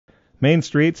Main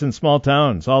streets in small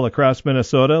towns all across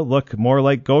Minnesota look more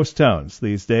like ghost towns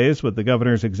these days with the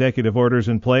governor's executive orders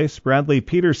in place. Bradley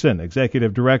Peterson,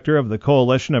 executive director of the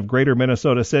Coalition of Greater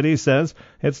Minnesota Cities, says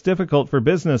it's difficult for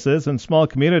businesses and small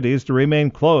communities to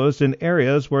remain closed in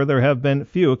areas where there have been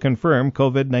few confirmed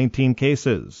COVID-19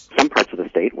 cases. Some parts of the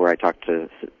state where I talk to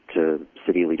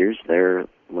city leaders, they're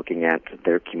looking at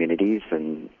their communities,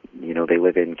 and they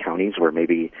live in counties where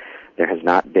maybe there has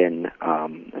not been a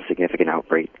significant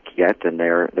outbreak yet, and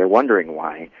they're wondering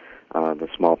why the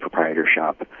small proprietor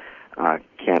shop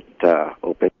can't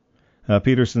open.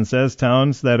 Peterson says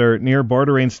towns that are near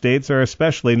bordering states are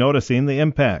especially noticing the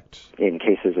impact. In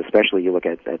cases, especially, you look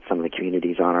at some of the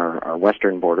communities on our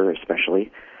western border,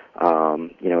 especially.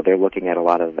 They're looking at a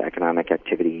lot of economic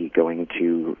activity going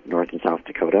to North and South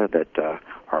Dakota that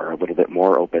are a little bit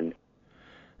more open.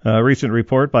 A recent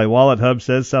report by Wallet Hub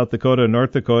says South Dakota and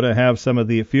North Dakota have some of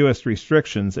the fewest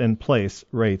restrictions in place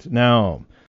right now.